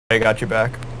I got you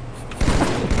back.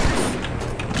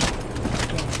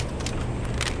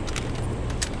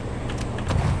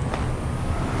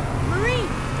 Marine,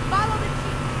 follow the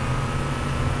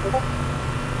chief.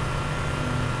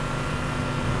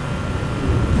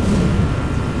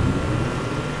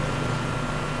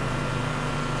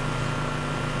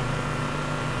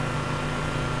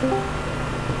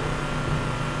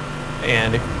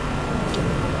 And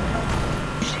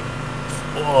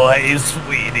oh, hey,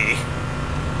 sweetie.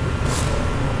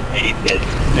 Hey, dude,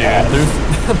 there's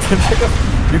like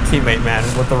a new teammate, man,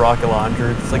 with the rocket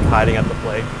launcher. It's like hiding at the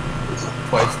plate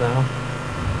twice now.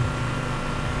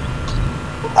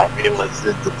 I realized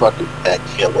it's the fucking pet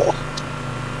killer.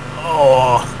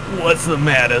 Oh, what's the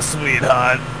matter,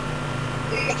 sweetheart?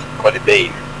 What a day.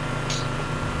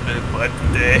 What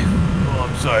day? Oh,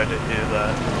 I'm sorry to hear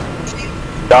that.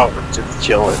 No, we're just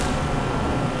chilling.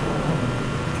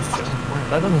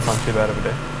 That doesn't sound too bad of a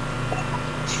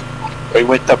day. We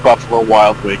went to Buffalo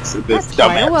Wild Wings and this That's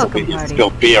quite a dumbass welcome told me to party. spill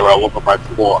beer all over my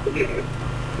floor.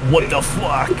 What the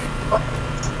fuck?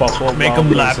 Buffalo Make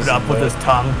him lap it up with his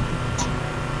tongue.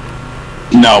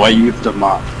 No, I used him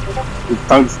up. His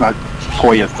tongue's not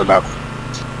poised enough.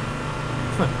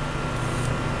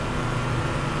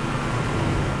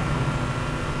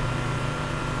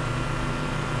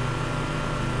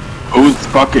 Who's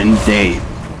fucking Dave?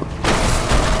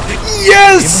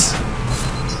 Yes!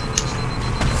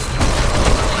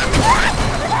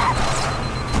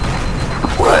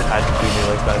 What? Had to do me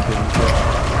like that, didn't you?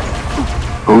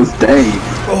 Who's Dave?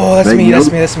 Oh, that's Big me, that's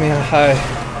Yoda? me, that's me. Hi.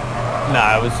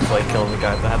 Nah, I was just like killing the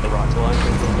guy that had the rocket launcher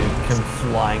and dude came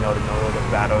flying out of nowhere like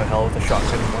a bat out of hell with a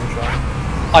shotgun in one shot.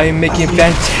 I am making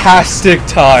fantastic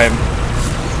time.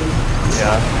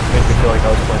 Yeah, made me feel like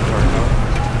I was playing Mario.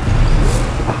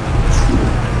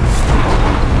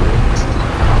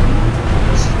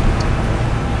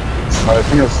 I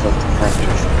think it's like the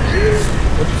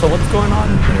French. So what's going on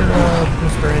here,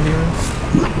 Mr. Andy?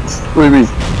 What do you mean?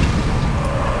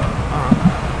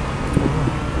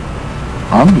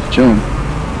 I'm just chilling.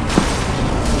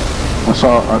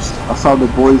 I saw the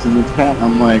boys in the tent.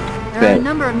 I'm like, There are a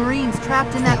number of Marines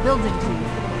trapped in that building,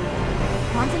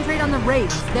 Chief. Concentrate on the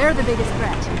raids. They're the biggest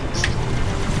threat.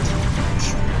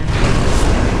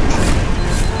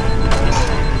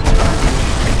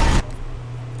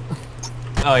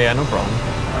 Oh yeah, no problem.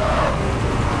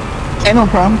 hey, no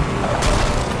problem.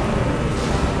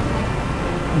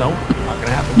 No, not gonna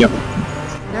happen. Yep.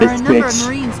 There are a This number of bitch-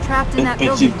 Marines trapped in This that bitch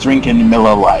building. is drinking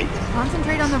Miller Lite.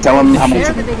 Concentrate on the Tell 'em raids. how much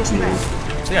They're it the biggest is.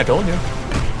 threat. See, I told you.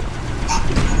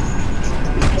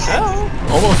 Oh,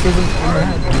 almost was in your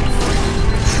head.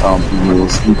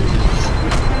 Rules.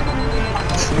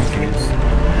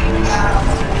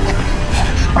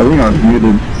 I think I was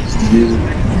muted.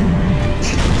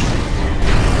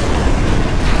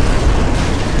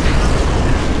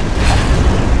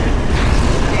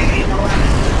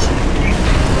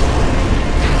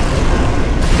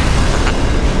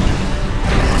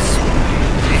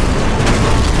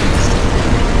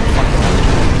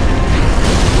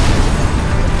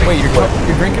 Wait,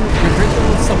 you're drinking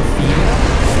with some female?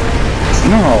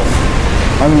 No.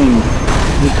 I mean,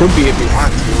 it could be if you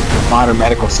want to. Modern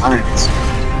medical science.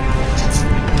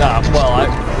 Nah, well,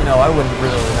 I wouldn't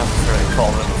really necessarily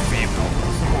call them female.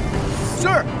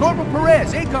 Sir, Corporal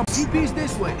Perez, income. CP's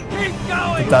this way. Keep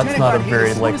going. But that's not a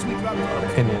very, like,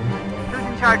 opinion. Who's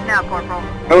in charge now, Corporal?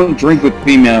 I don't drink with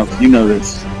females. You know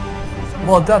this.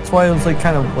 Well, that's why it was, like,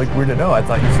 kind of, like, weird to know. I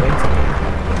thought you said something.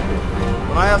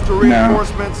 When I asked for No.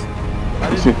 reinforcements, I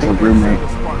It's didn't just a roommate the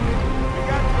spark.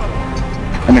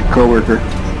 and a coworker.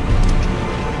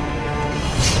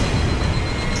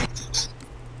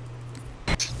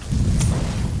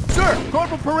 Sir,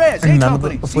 Corporal Perez, And A none of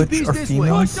company. which CP's are this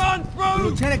females? way. The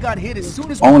lieutenant got hit as soon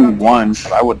as we Only got one,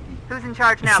 but I wouldn't. Who's in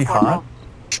charge Is now, she Corporal? hot?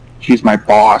 She's my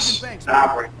boss. Thanks,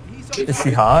 Is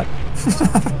she hot?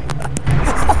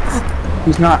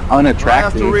 She's not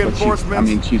unattractive, but she's, reinforcements. I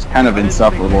mean, she's kind of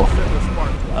insufferable.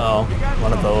 Oh,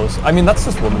 one of those. I mean, that's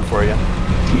just women for you.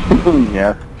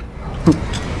 Yeah.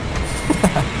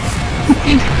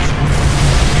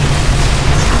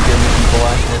 Getting people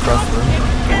acting across the room.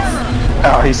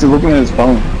 Oh, he's looking at his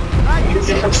phone.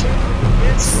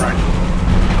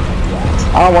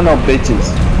 I don't want no bitches.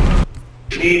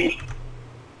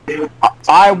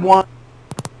 I want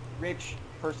rich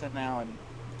personality.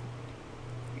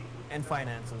 And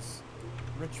finances.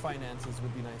 Rich finances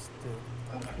would be nice too.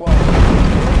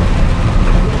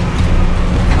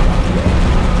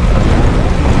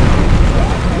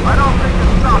 I don't think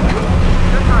it's stopping.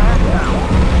 Get your head down.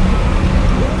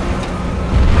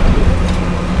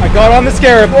 I got on the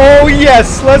scarab. Oh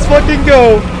yes, let's fucking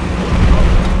go.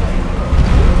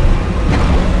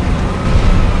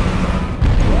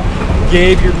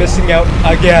 Gabe, you're missing out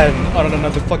again on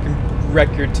another fucking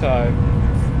record time.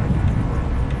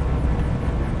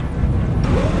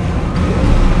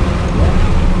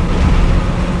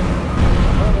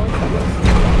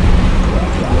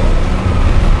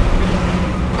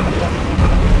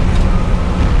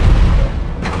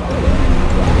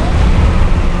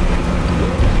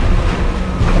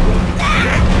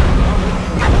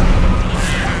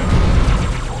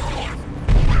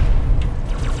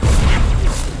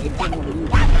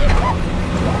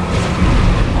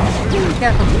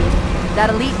 Careful, Chief. That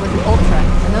elite was an ultra,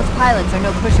 and those pilots are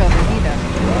no pushovers either.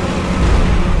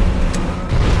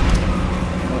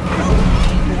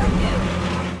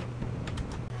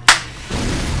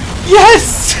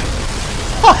 Yes!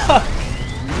 Fuck!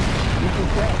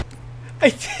 I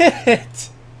did it!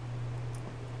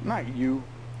 Not you.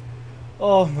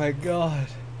 Oh my god.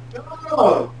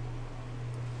 Oh.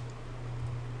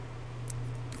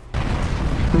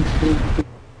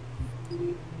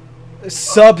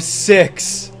 Sub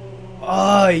 6.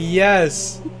 Ah,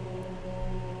 yes.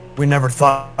 We never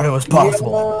thought it was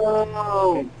possible.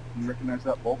 Yo! You recognize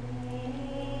that bolt?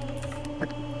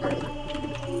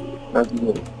 That's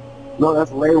good. No,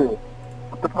 that's Larry.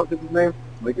 What the fuck is his name?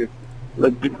 Like